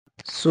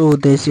So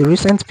there's a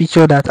recent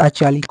picture that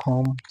actually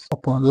comes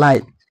up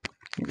online,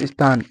 you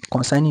understand,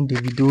 concerning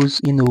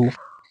Davido's,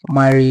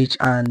 marriage,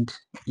 and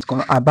it's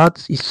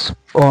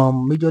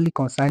majorly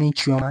concerning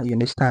Chioma, you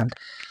understand.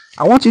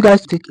 I want you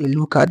guys to take a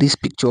look at this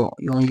picture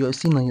you're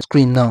seeing on your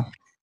screen now.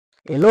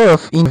 A lot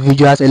of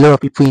individuals, a lot of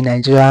people in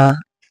Nigeria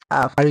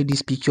have carried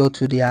this picture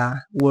to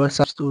their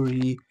WhatsApp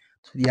story,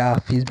 to their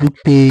Facebook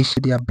page, to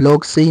their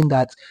blog, saying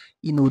that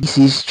this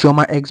is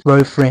Chioma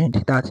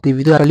ex-boyfriend, that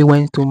Davido actually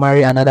went to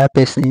marry another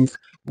person's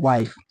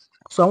wife.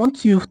 So I want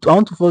to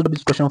follow up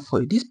this question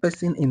for you. This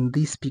person in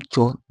this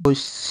picture,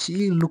 does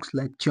she looks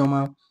like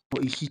Chioma,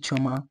 or is she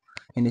Chioma?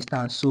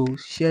 Understand? So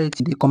share it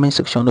in the comment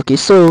section. Okay.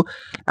 So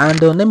and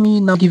let me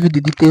now give you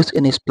the details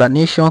and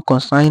explanation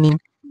concerning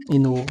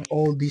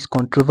all these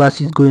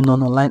controversies going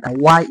on online, and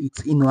why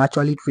it's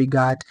actually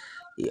triggered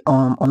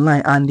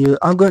online. And there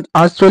are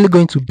actually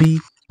going to be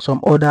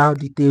some other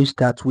details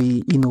that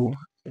we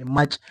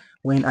emerge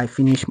when I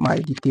finish my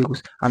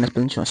details and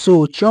explanation.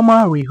 So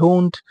Chioma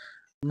rehomed,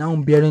 now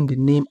bearing the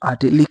name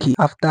Adeleke,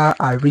 after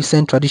a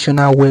recent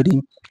traditional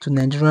wedding to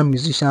Nigerian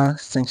musician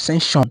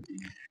sensation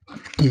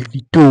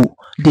DAVID0.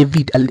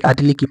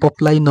 Adeleke,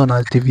 popularly known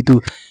as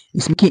DAVID0,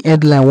 is making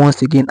headline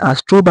once again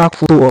as throwback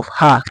photo of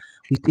her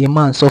with a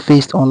man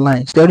surfaced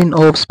online, stirring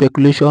up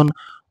speculation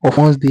of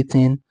once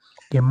dating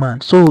a man.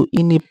 So,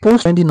 in a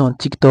post trending on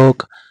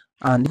TikTok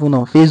and even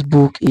on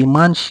Facebook, a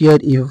man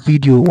shared a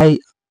video where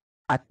he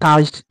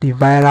attached the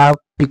viral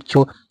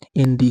picture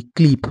in the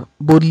clip,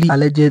 boldly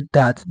alleged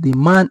that the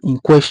man in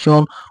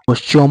question was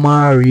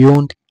Chioma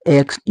Rion's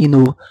ex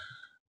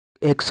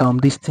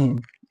this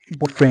thing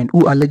boyfriend,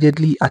 who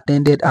allegedly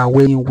attended her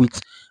wedding with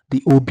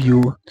the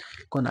OBO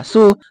corner.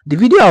 So the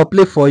video I'll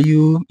play for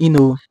you,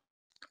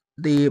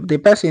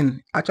 the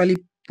person actually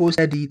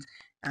posted it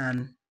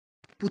and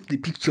put the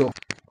picture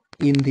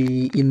in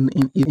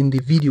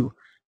the video,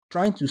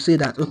 trying to say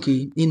that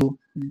okay,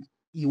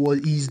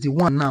 he's the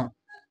one now.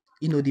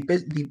 The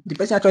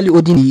person actually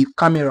holding the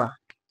camera,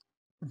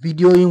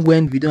 videoing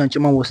when Video and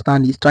Chioma was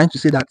standing, is trying to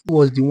say that he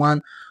was the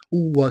one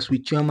who was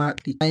with Chioma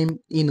the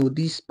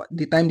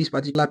time this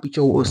particular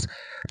picture was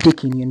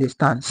taken, you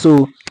understand.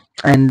 So,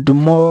 and the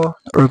more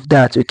of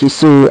that, okay.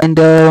 So, and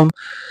I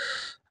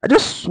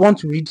just want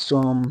to read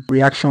some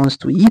reactions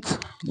to it.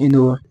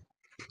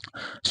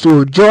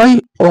 So Joy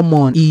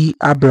Omon E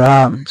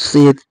Abraham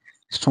said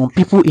some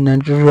people in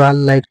Nigeria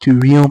like to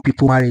ruin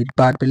people married,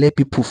 but let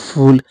people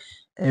fool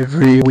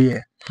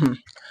everywhere.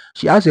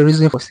 She has a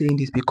reason for saying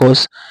this,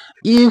 because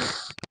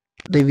if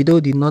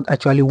Davido did not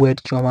actually wed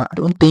Chioma, I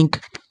don't think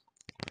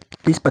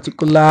this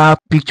particular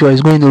picture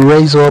is going to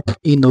raise up,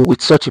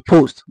 with such a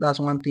post. That's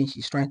one thing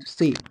she's trying to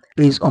say,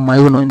 based on my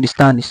own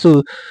understanding.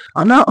 So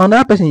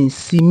another person,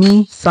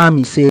 Simi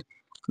Sami, said,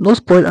 no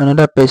spoil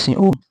another person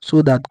own,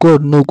 so that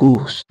God no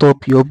go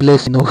stop your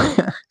blessing.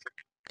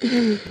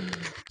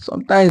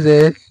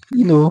 Sometimes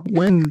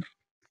when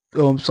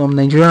some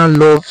Nigerian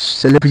love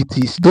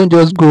celebrities, don't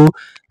just go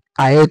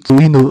ahead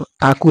to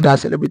tackle that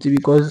celebrity,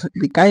 because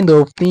the kind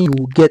of thing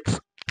you get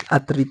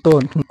at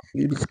return,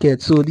 you'll be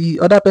scared. So the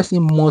other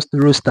person must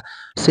roaster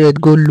said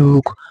go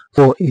look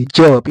for a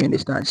job, you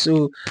understand.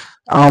 So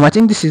I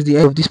think this is the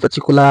end of this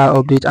particular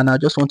update, and I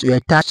just want to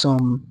attach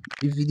some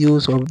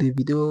videos of the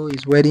video,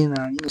 his wedding,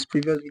 and his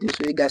previous videos,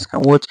 so you guys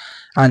can watch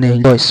and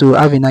enjoy. So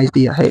have a nice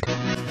day ahead.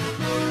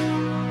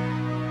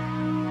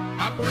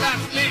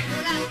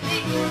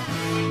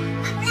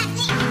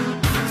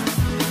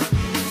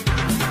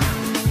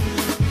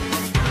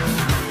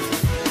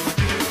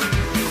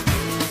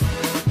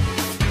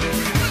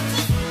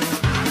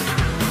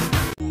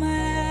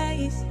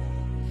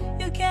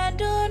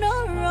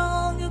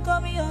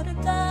 Me all the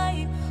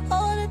time,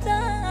 all the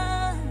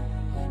time.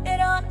 They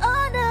don't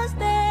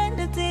understand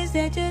the things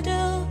that you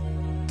do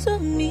to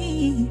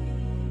me.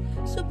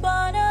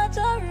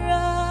 Supernatural,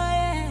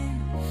 yeah.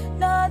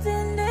 Not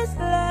in this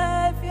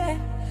life, yeah.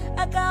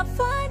 I can't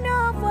find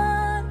no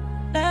one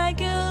like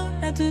you.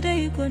 Now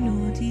today you can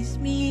notice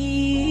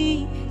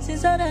me.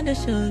 Since all of the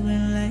show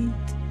went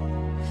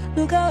light.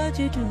 Look at what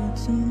you do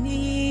to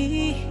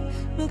me.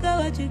 Look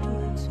at what you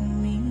do to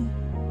me.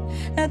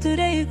 Now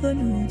today you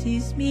can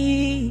notice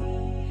me.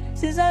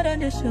 Since I done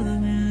the show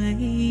me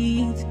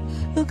late.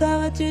 Look at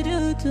what you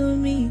do to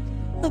me.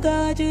 Look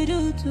at what you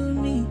do to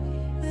me.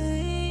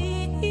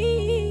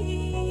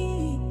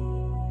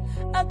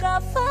 I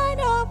can't find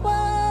a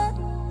one.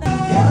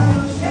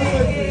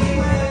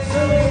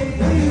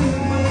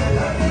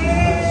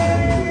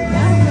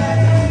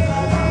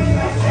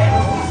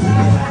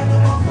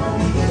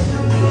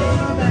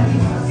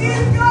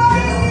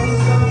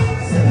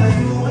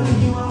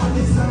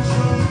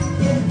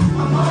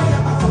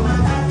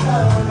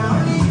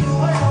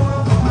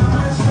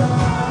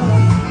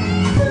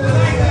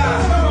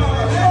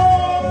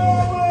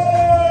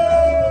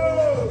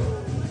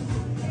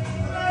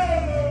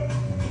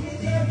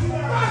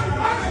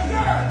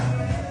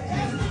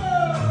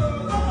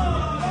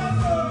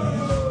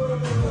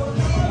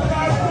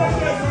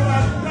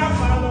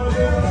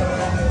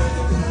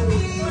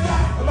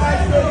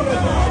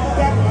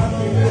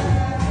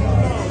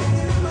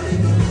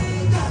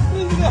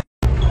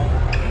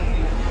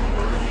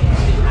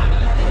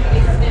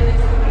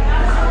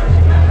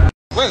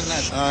 Where's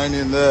that? I ain't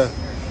in there.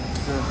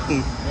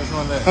 There's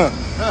one there.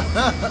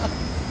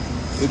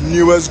 The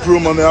newest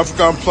groom on the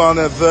African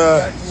planet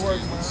there.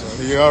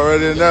 You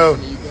already know.